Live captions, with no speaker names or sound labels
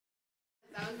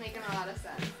one's making a lot of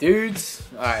sense. Dudes,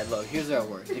 alright, look, here's how it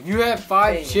works. If you have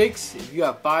 5 chicks, if you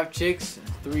got 5 chicks and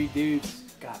 3 dudes,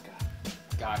 Gaga.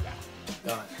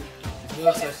 Done. There's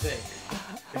no such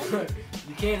thing.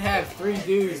 You can't have 3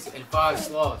 dudes and 5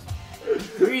 sloths.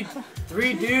 3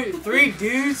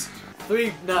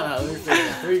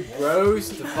 bros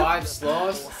to 5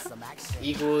 sloths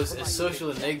equals a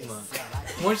social enigma.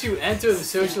 Once you enter the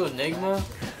social enigma,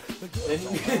 then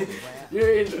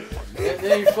you're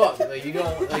fucked. Like you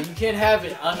can't have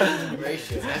an uneven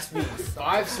ratio. It has to be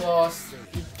 5 sloths,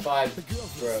 5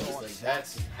 bros. Like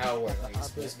that's how it works. Like it's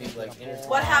supposed to be like intertwined.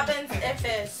 What happens if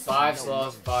it's 5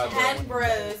 sloths, 5 bros? 10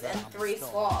 bros and 3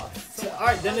 sloths? So, all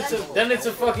right, then it's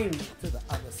a fucking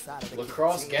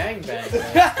lacrosse gangbang.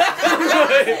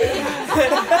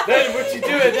 Then what you do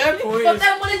at that point But is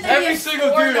then wouldn't there be every a single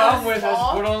sport dude of I'm with has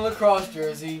sloth? to put on a lacrosse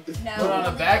jersey, No, put on a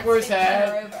only backwards like 16 or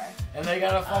hat, over. and they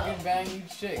gotta fucking bang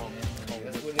each chick. Man. Like,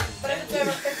 that's what it is. But if it's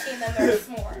over 15, then there's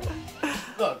more.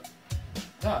 Look,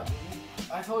 no,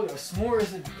 I told you, a s'more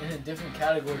is in a different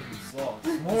category from sloth.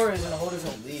 S'more is in a whole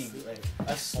different league. Like,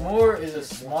 a s'more is a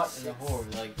smut and a whore.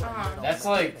 Like, that's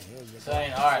like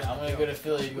saying, alright, I'm gonna go to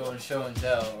Philly to go on show and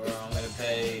tell, or I'm gonna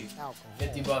pay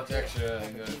 $50 extra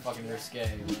and go to fucking Risque.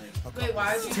 Like, Wait,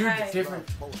 why would you two pay? different.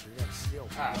 I'm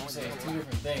saying it's 2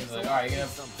 different things. Like, alright, you're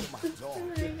gonna. So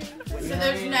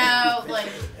there's no, like...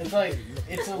 It's like,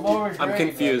 it's a lower grade. I'm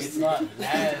confused. Like, it's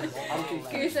not as.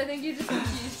 Goose, I think you just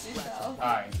confused yourself.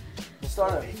 Alright. So,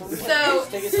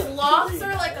 sloths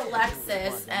are like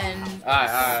Alexis, and Alright,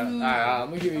 I'm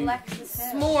gonna give you.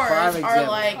 s'mores are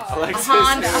like Alexis. a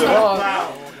Honda.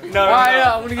 No,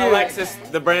 I'm gonna give Alexis,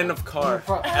 the brand of car.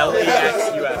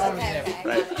 LEXUS.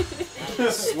 Right.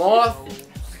 Sloth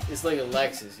is like a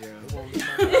Lexus, you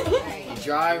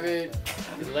drive it,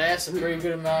 it lasts a pretty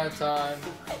good amount of time.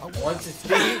 Once it's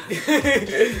beat, you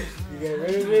get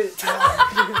rid of it.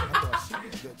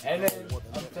 And then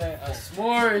I'm saying a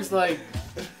s'more is like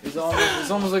it's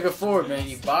almost like a Ford, man.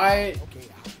 You buy it,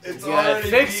 you gotta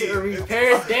fix it or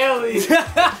repair it daily.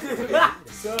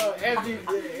 So after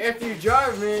you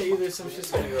drive, man, either some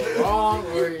shit's gonna go wrong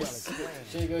or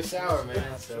shit goes sour, man.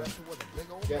 So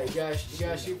you gotta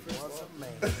shoot for sloth.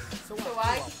 So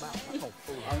why?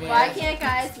 I mean, Why can't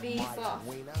guys be sloths?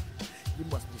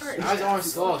 Guys aren't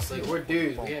sloths. Like we're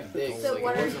dudes, we have dicks. So Like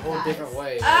what it works are a whole guys? different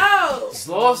way. Oh!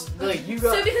 Sloths, like you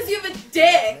got. So because you have a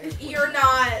dick, you're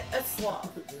not a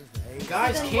sloth.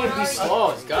 Guys then can't what be are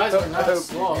sloths. Guys are not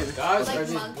sloths. Guys Like are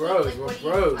just monkeys? bros. Like We're what do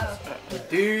you- bros. oh. We're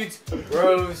dudes,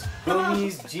 bros,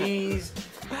 homies, G's,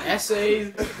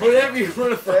 essays, whatever you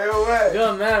want to fuck. It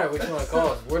doesn't matter what you want to call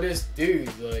us. We're just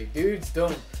dudes. Like dudes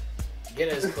don't get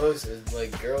as close as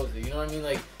like girls do. You know what I mean?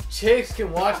 Like chicks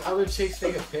can watch other chicks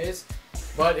take a piss.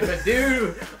 But if a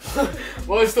dude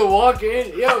wants to walk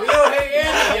in, yo, hey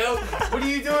Andy, yo, what are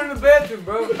you doing in the bathroom,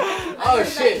 bro? Oh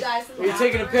shit, are you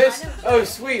taking a piss? Oh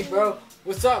sweet, bro.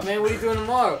 What's up, man? What are you doing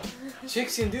tomorrow?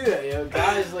 Chicks can do that, yo.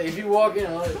 Guys, like if you walk in,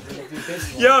 Yo,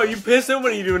 you pissing?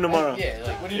 What are you doing tomorrow? Yeah,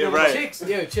 like what are you Yeah, doing? right. Chicks,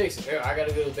 yo, chicks. Yo, I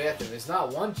gotta go to the bathroom. It's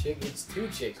not one chick, it's 2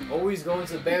 chicks. Always going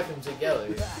to the bathroom together.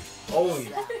 Always.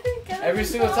 Every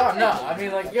single time. No, I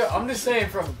mean like, yo, I'm just saying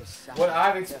from what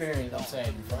I've experienced. I'm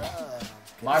saying from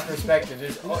my perspective,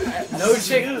 there's no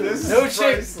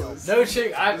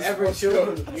chick I've ever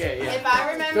chilled. Yeah. If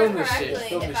I Film remember this shit. correctly,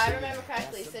 Film this shit.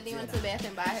 Sydney went to the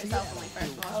bathroom by herself when we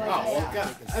first watched Oh, well,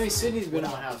 God. I mean, Sydney's been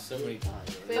in my house so many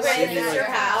times. Wait, Sydney, it's like, your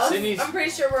house? Sydney's. I'm pretty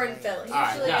sure we're in Philly.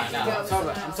 Alright, Usually nah, you I'm go talking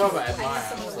with about someone at else. my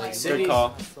house. Like Good Sydney's.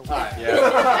 call. Alright.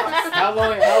 Yeah. How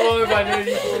long have I known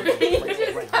you for?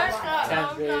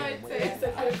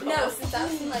 No, since I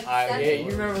was in like Alright, yeah, 7.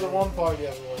 you remember the one party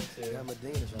I went to. I'm not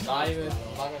gonna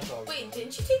talk. Wait,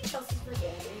 didn't you take Chelsea's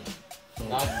virginity?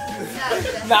 Not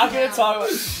Not gonna talk about.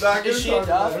 Is she a we're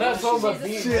dove? not talking about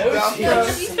being Shit, that's No,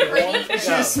 good. she's pretty. Is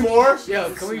she a s'more?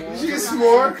 Yo, can we She's a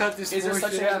s'more? cut this Is there s'more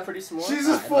such shit thing as a out? pretty small? She's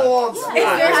a full-on Is s'more. there,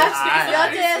 Alright. you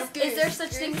have to ask, is there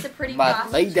such thing as a pretty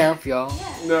prostitute? lay down for y'all.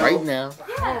 No. Right now.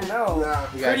 I don't know. Nah.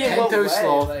 We got Pretty in 10 what toe way?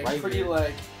 sloth Like, right pretty here.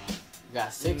 like We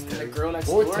got 6 the toed, girl next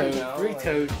 4 door, toed, you know, 3 like-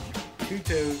 toed, 2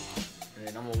 toed, and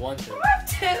then I'm a 1 toed.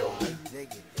 Two.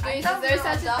 Is there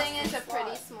such a thing as a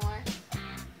pretty s'more?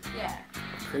 Yeah.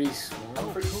 Pretty small. I'm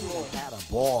pretty small. At a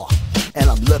bar, and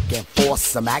I'm looking for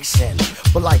some action.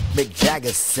 But like Mick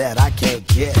Jagger said, I can't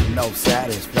get no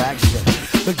satisfaction.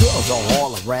 The girls are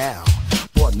all around,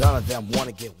 but none of them want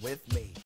to get with me.